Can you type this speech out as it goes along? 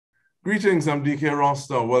Greetings, I'm Dike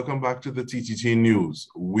Rostant. Welcome back to the TTT News.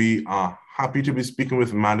 We are happy to be speaking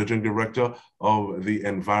with Managing Director of the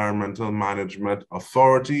Environmental Management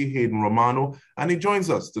Authority, Hayden Romano, and he joins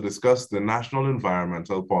us to discuss the National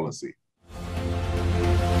Environmental Policy.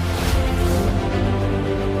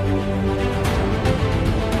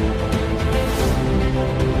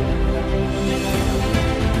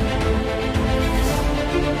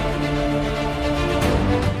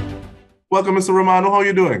 Welcome, Mr. Romano. How are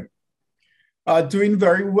you doing? Doing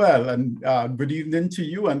very well, and good evening to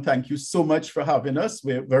you, and thank you so much for having us.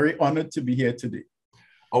 We're very honored to be here today.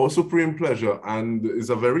 Our supreme pleasure, and it's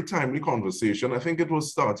a very timely conversation. I think it was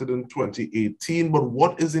started in 2018, but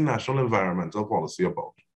what is the National Environmental Policy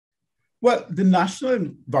about? Well, the National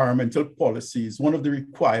Environmental Policy is one of the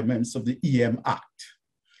requirements of the EMA Act.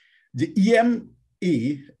 The EMA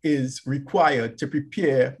is required to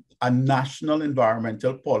prepare a national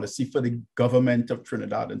environmental policy for the government of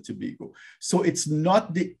Trinidad and Tobago. So it's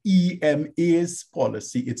not the EMA's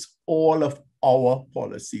policy, it's all of our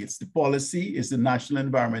policy. It's the National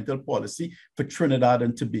Environmental Policy for Trinidad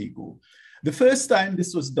and Tobago. The first time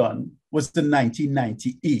this was done was in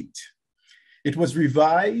 1998. It was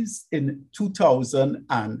revised in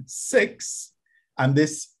 2006, and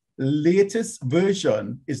this latest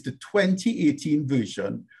version is the 2018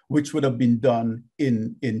 version, which would have been done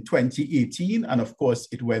in 2018. And of course,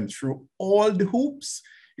 it went through all the hoops.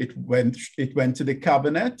 It went to the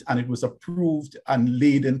cabinet, and it was approved and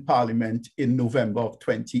laid in Parliament in November of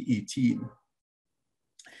 2018.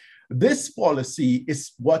 This policy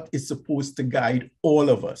is what is supposed to guide all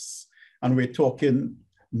of us. And we're talking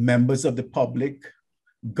members of the public,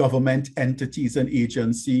 government entities and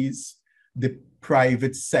agencies, the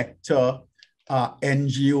private sector,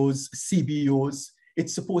 NGOs, CBOs.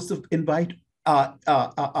 It's supposed to invite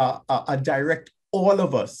direct all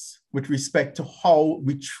of us with respect to how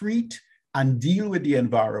we treat and deal with the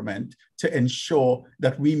environment to ensure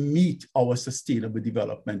that we meet our sustainable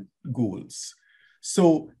development goals.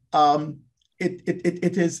 So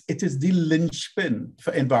it is the linchpin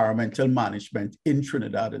for environmental management in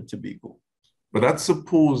Trinidad and Tobago. But that's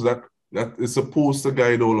suppose that is supposed to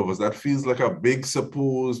guide all of us. That feels like a big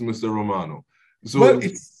suppose, Mr. Romano. So, well,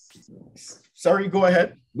 sorry, go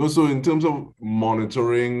ahead. No, so in terms of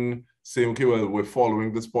monitoring, saying, okay, well, we're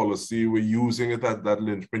following this policy, we're using it at that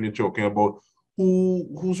linchpin you're talking about,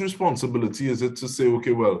 whose responsibility is it to say,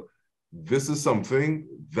 okay, well, this is something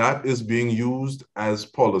that is being used as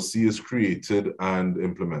policy is created and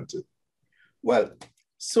implemented? Well,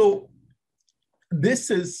 so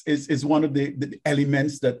this is one of the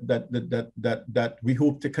elements that we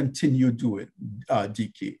hope to continue doing,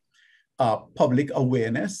 DK. Public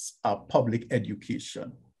awareness, public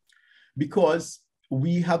education. Because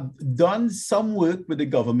we have done some work with the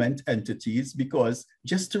government entities, because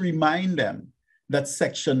just to remind them that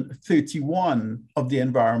Section 31 of the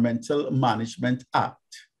Environmental Management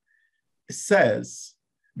Act says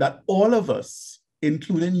that all of us,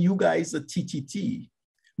 including you guys at TTT,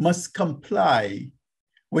 must comply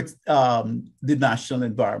with the National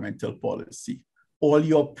Environmental Policy. All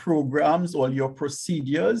your programs, all your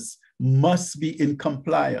procedures must be in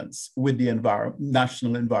compliance with the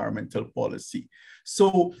National Environmental Policy.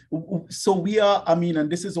 So we are, and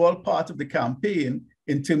this is all part of the campaign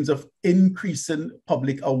in terms of increasing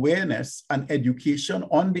public awareness and education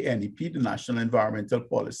on the NEP, the National Environmental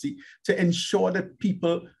Policy, to ensure that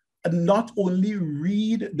people not only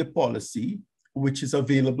read the policy, which is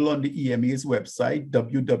available on the EMA's website,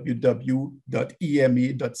 www.ema.co.tt,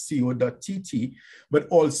 but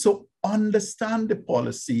also understand the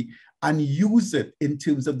policy and use it in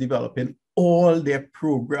terms of developing all their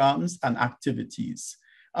programs and activities.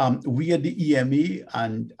 We at the EMA,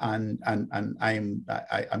 and I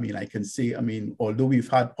can say, although we've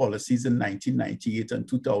had policies in 1998 and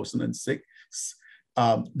 2006,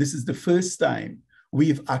 this is the first time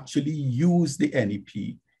we've actually used the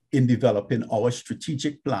NEP in developing our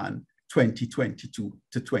strategic plan 2022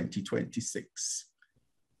 to 2026.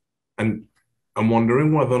 And I'm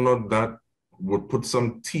wondering whether or not that would put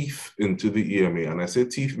some teeth into the EMA. And I say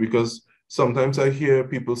teeth because sometimes I hear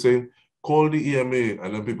people say, call the EMA,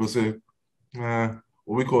 and then people say, what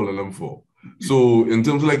we calling them for? So in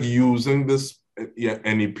terms of like using this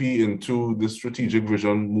NEP into the strategic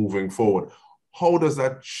vision moving forward, how does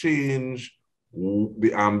that change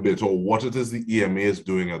the ambit or what it is the EMA is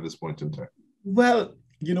doing at this point in time? Well,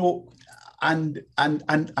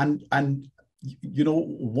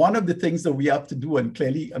 one of the things that we have to do, and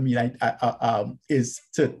clearly, is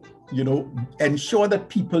to, ensure that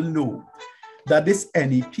people know that this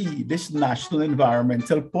NEP, this National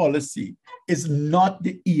Environmental Policy, is not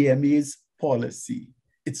the EMA's policy.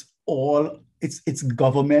 It's it's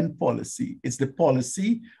government policy. It's the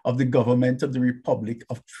policy of the government of the Republic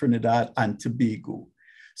of Trinidad and Tobago.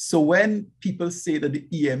 So when people say that the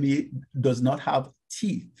EMA does not have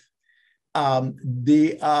teeth,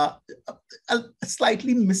 they are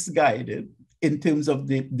slightly misguided in terms of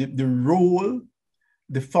the role,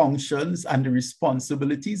 the functions, and the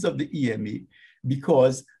responsibilities of the EMA,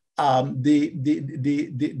 because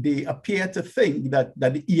they appear to think that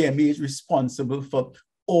the EMA is responsible for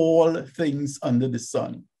all things under the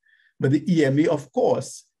sun. But the EMA, of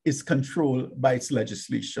course, is controlled by its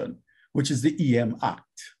legislation, which is the EM Act.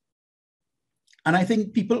 And I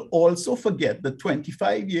think people also forget that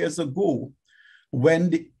 25 years ago, when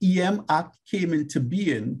the EM Act came into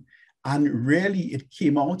being, and really it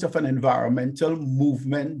came out of an environmental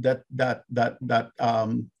movement that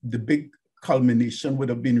the big culmination would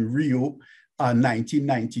have been Rio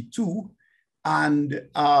 1992. And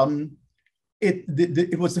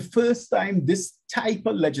it was the first time this type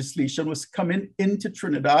of legislation was coming into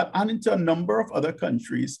Trinidad and into a number of other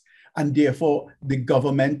countries. And therefore, the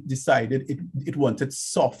government decided it wanted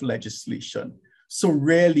soft legislation. So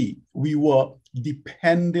really, we were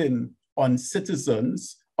depending on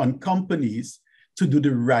citizens, on companies to do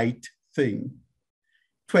the right thing.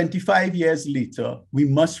 25 years later, we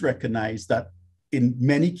must recognize that in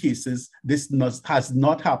many cases, this has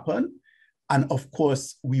not happened. And of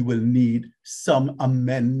course, we will need some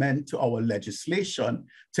amendment to our legislation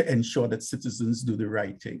to ensure that citizens do the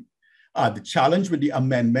right thing. The challenge with the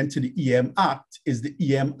amendment to the EM Act is the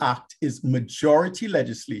EM Act is majority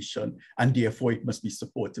legislation, and therefore it must be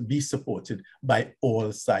supported by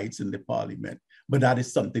all sides in the parliament. But that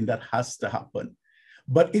is something that has to happen.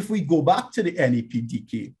 But if we go back to the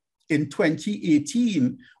NEPDK, in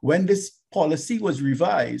 2018, when this policy was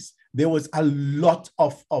revised, there was a lot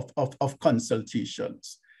of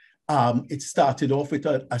consultations. It started off with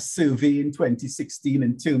a survey in 2016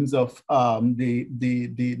 in terms of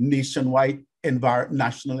the nationwide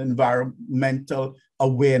national environmental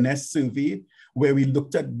awareness survey, where we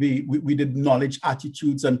looked at we did knowledge,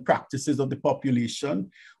 attitudes, and practices of the population.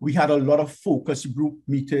 We had a lot of focus group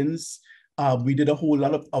meetings. We did a whole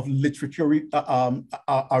lot of literature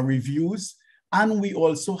reviews. And we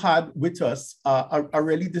also had with us a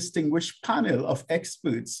really distinguished panel of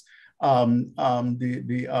experts. DAX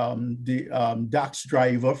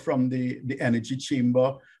driver from the Energy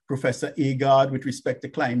Chamber, Professor Agard with respect to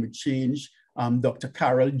climate change, Dr.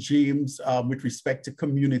 Carol James with respect to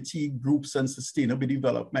community groups and sustainable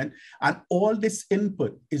development. And all this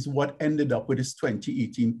input is what ended up with this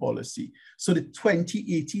 2018 policy. So the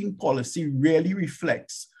 2018 policy really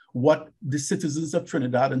reflects what the citizens of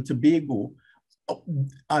Trinidad and Tobago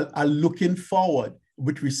are looking forward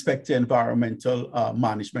with respect to environmental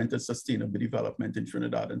management and sustainable development in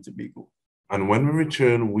Trinidad and Tobago. And when we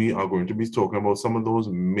return, we are going to be talking about some of those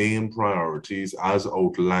main priorities as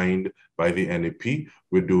outlined by the NEP.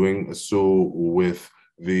 We're doing so with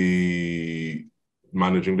the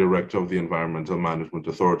Managing Director of the Environmental Management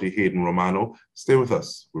Authority, Hayden Romano. Stay with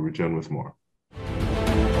us. We'll return with more.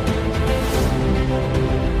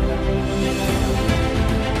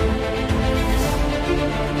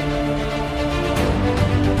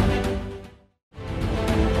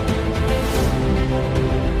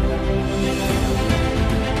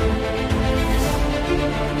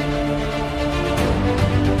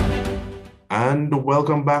 And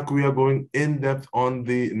welcome back. We are going in depth on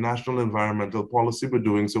the National Environmental Policy. We're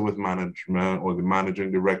doing so with management or the Managing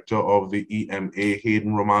Director of the EMA,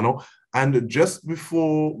 Hayden Romano. And just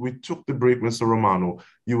before we took the break, Mr. Romano,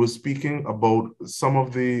 you were speaking about some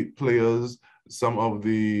of the players, some of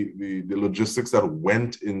the logistics that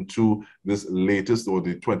went into this latest or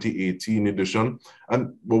the 2018 edition.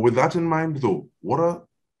 And but with that in mind, though, what are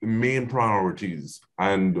main priorities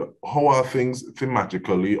and how are things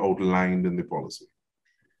thematically outlined in the policy?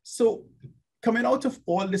 So coming out of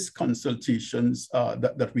all these consultations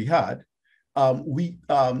that we had,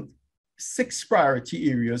 6 priority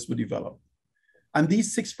areas were developed. And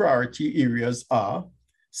these 6 priority areas are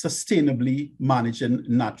sustainably managing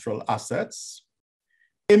natural assets,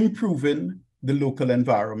 improving the local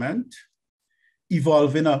environment,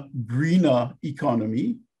 evolving a greener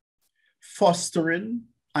economy, fostering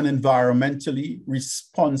an environmentally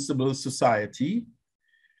responsible society,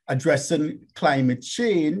 addressing climate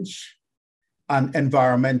change and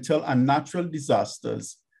environmental and natural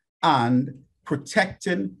disasters, and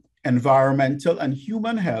protecting environmental and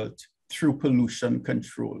human health through pollution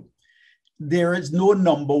control. There is no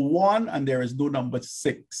number 1 and there is no number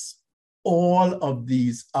 6. All of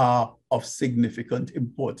these are of significant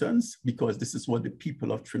importance because this is what the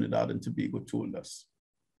people of Trinidad and Tobago told us.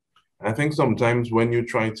 I think sometimes when you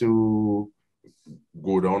try to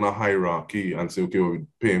go down a hierarchy and say, okay, we're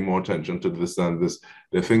paying more attention to this and this,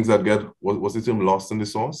 the things that get, what's the term, lost in the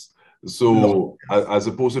sauce? So as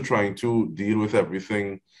opposed to trying to deal with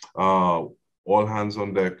everything, all hands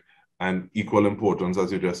on deck and equal importance,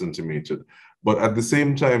 as you just intimated. But at the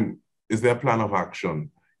same time, is there a plan of action?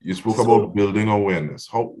 You spoke about building awareness.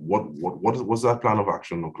 What's that plan of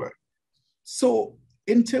action look like? So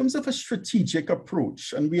in terms of a strategic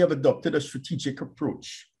approach, and we have adopted a strategic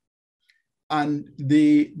approach, and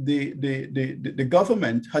the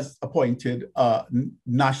government has appointed a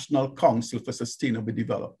National Council for Sustainable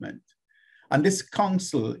Development. And this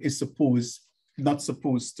council is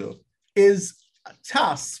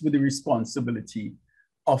tasked with the responsibility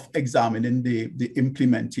of examining the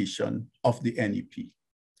implementation of the NEP.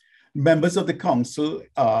 Members of the council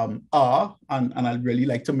are, and I'd really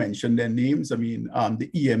like to mention their names. I mean,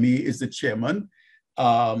 the EMA is the chairman.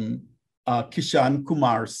 Kishan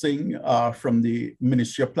Kumar Singh from the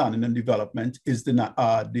Ministry of Planning and Development is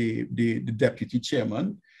the deputy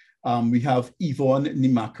chairman. We have Yvonne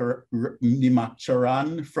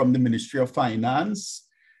Nimakcharan from the Ministry of Finance,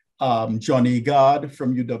 John Agard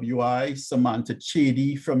from UWI, Samantha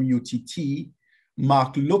Chedi from UTT,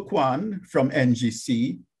 Mark Lukwan from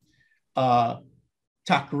NGC,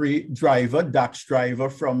 Thackeray Driver, Dax Driver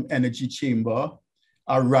from Energy Chamber,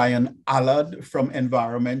 Ryan Allard from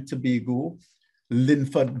Environment Tobago,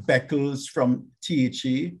 Linford Beckles from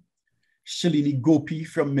THA, Shalini Gopi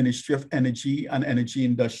from Ministry of Energy and Energy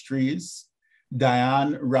Industries,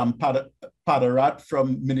 Diane Rampadarat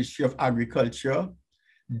from Ministry of Agriculture,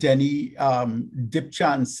 Denny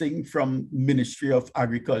Dipchan Singh from Ministry of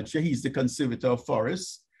Agriculture, he's the Conservator of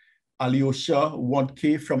Forests, Alyosha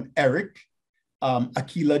Wantke from ERIC,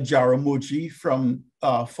 Akila Jaramogi from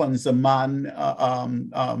Funzaman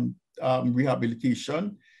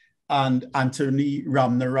Rehabilitation, and Anthony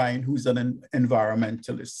Ramnarayan, who's an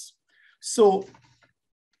environmentalist. So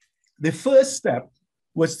the first step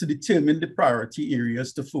was to determine the priority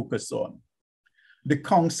areas to focus on. The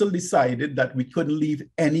council decided that we couldn't leave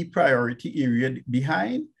any priority area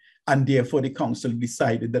behind, and therefore the council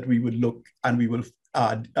decided that we would look and we will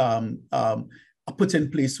put in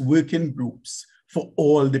place working groups for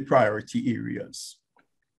all the priority areas.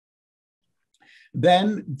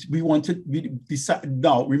 Then we decided,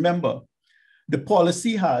 now remember, the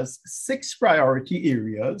policy has 6 priority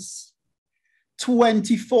areas,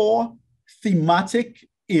 24 thematic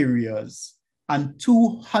areas, and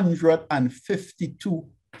 252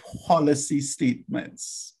 policy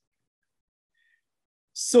statements.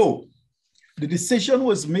 So the decision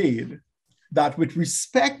was made that with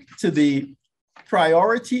respect to the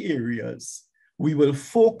priority areas, we will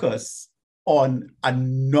focus on a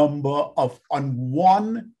number of, on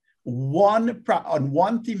one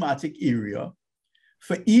thematic area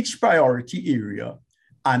for each priority area.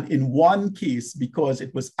 And in one case, because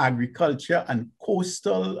it was agriculture and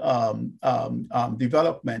coastal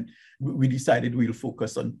development, we decided we'll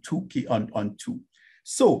focus on two.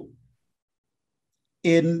 So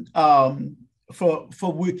for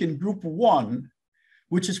working group 1,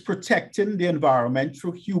 which is protecting the environment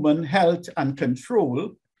through human health and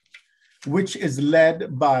control, which is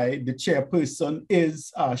led by the chairperson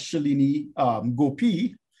is Shalini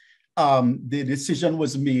Gopi, the decision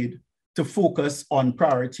was made to focus on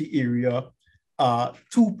priority area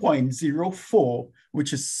 2.04,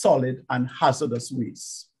 which is solid and hazardous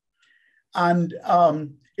waste. And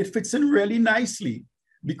it fits in really nicely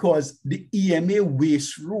because the EMA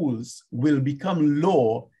waste rules will become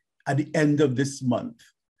law at the end of this month.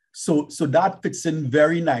 So that fits in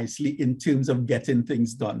very nicely in terms of getting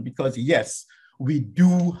things done, because yes, we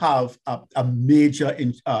do have a major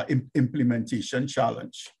implementation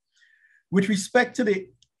challenge. With respect to the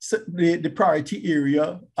priority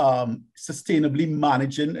area, sustainably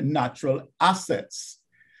managing natural assets,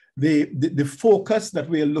 the focus that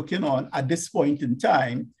we are looking on at this point in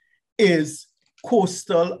time is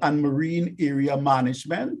coastal and marine area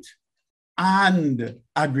management and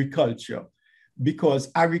agriculture. Because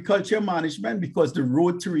agriculture management, because the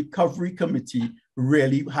Road to Recovery Committee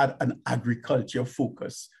really had an agriculture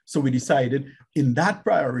focus. So we decided in that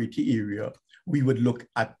priority area, we would look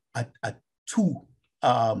at two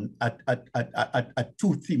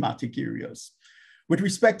thematic areas. With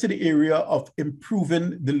respect to the area of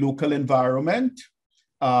improving the local environment,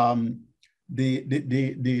 the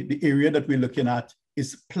area that we're looking at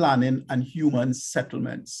is planning and human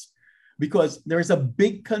settlements. Because there is a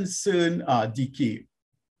big concern, Dike.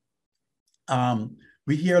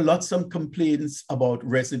 We hear lots of complaints about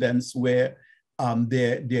residents where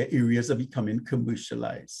their areas are becoming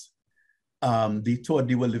commercialized. They thought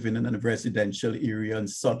they were living in a residential area, and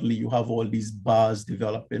suddenly you have all these bars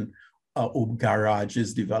developing, or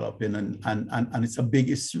garages developing, and it's a big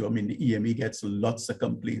issue. I mean, the EMA gets lots of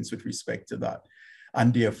complaints with respect to that.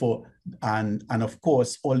 And therefore, and of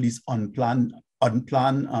course, all these unplanned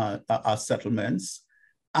settlements,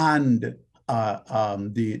 and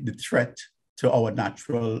the threat to our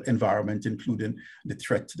natural environment, including the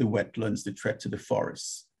threat to the wetlands, the threat to the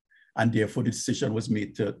forests. And therefore, the decision was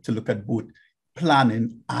made to look at both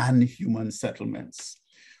planning and human settlements.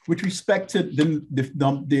 With respect to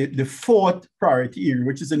the fourth priority area,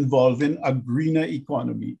 which is involving a greener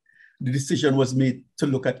economy, the decision was made to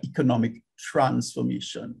look at economic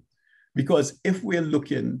transformation. Because if we're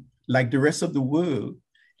looking like the rest of the world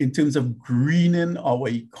in terms of greening our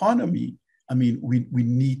economy, I mean, we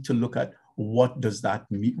need to look at what does that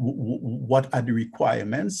mean? What are the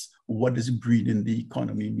requirements? What does greening the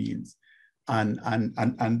economy means? And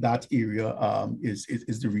that area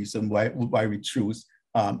is the reason why we choose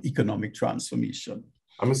economic transformation.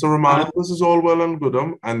 Mr. Romano, this is all well and good,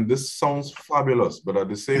 and this sounds fabulous, but at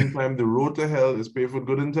the same time, the road to hell is paved with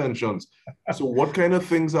good intentions. So what kind of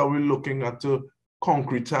things are we looking at to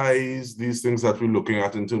concretize these things that we're looking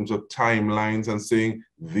at in terms of timelines and saying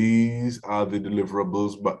these are the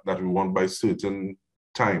deliverables that we want by certain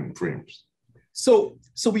time frames? So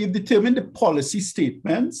we have determined the policy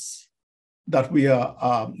statements that we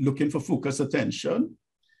are looking for focused attention.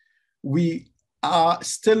 We are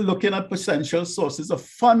still looking at potential sources of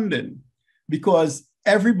funding, because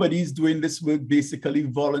everybody's doing this work basically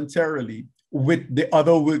voluntarily with the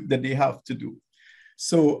other work that they have to do.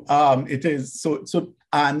 So but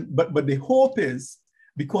the hope is,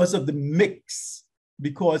 because of the mix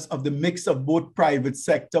of both private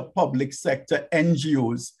sector, public sector,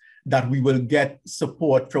 NGOs, that we will get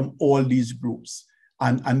support from all these groups.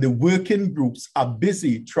 And the working groups are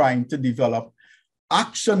busy trying to develop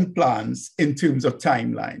action plans in terms of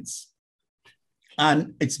timelines.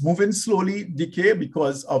 And it's moving slowly, Dike,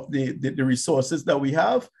 because of the resources that we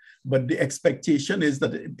have. But the expectation is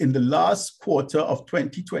that in the last quarter of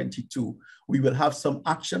 2022, we will have some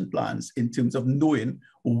action plans in terms of knowing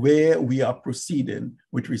where we are proceeding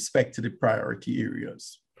with respect to the priority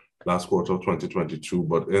areas. Last quarter of 2022,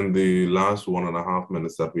 but in the last 1.5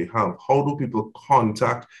 minutes that we have, how do people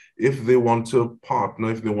contact if they want to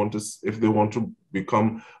partner, if they want to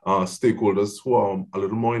become stakeholders who are a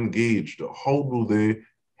little more engaged? How do they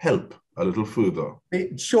help a little further?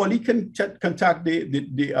 They surely can contact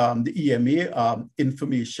the EMA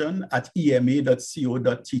information at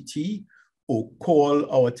ema.co.tt, or call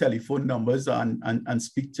our telephone numbers and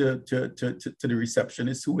speak to the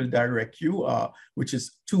receptionist, who will direct you, which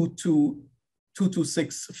is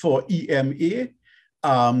 226 for EMA,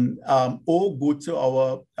 or go to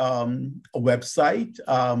our website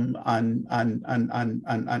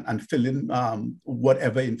and fill in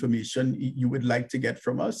whatever information you would like to get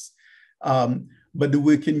from us. But the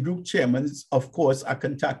working group chairmen, of course, are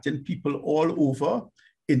contacting people all over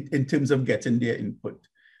in terms of getting their input,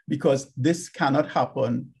 because this cannot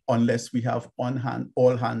happen unless we have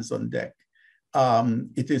all hands on deck.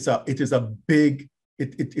 It is a big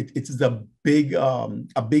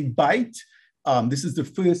bite. This is the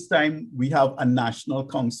first time we have a National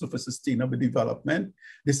Council for Sustainable Development.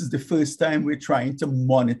 This is the first time we're trying to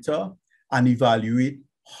monitor and evaluate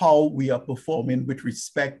how we are performing with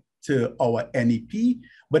respect to our NEP.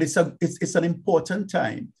 But it's an important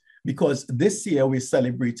time, because this year we're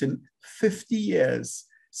celebrating 50 years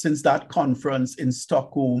since that conference in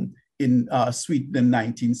Stockholm in Sweden in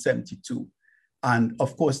 1972. And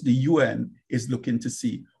of course, the UN is looking to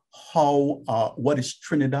see what is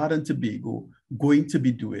Trinidad and Tobago going to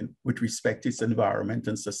be doing with respect to its environment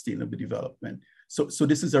and sustainable development. So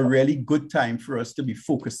this is a really good time for us to be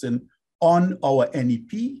focusing on our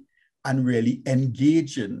NEP and really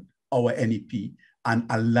engaging our NEP and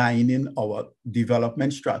aligning our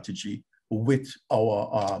development strategy with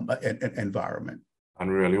our environment. And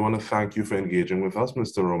we really want to thank you for engaging with us,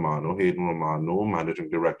 Mr. Romano, Hayden Romano, Managing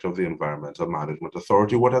Director of the Environmental Management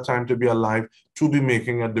Authority. What a time to be alive, to be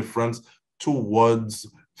making a difference towards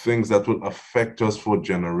things that will affect us for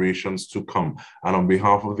generations to come. And on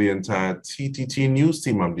behalf of the entire TTT News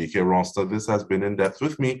team, I'm Dike Rostant. This has been In Depth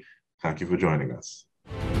with me. Thank you for joining us.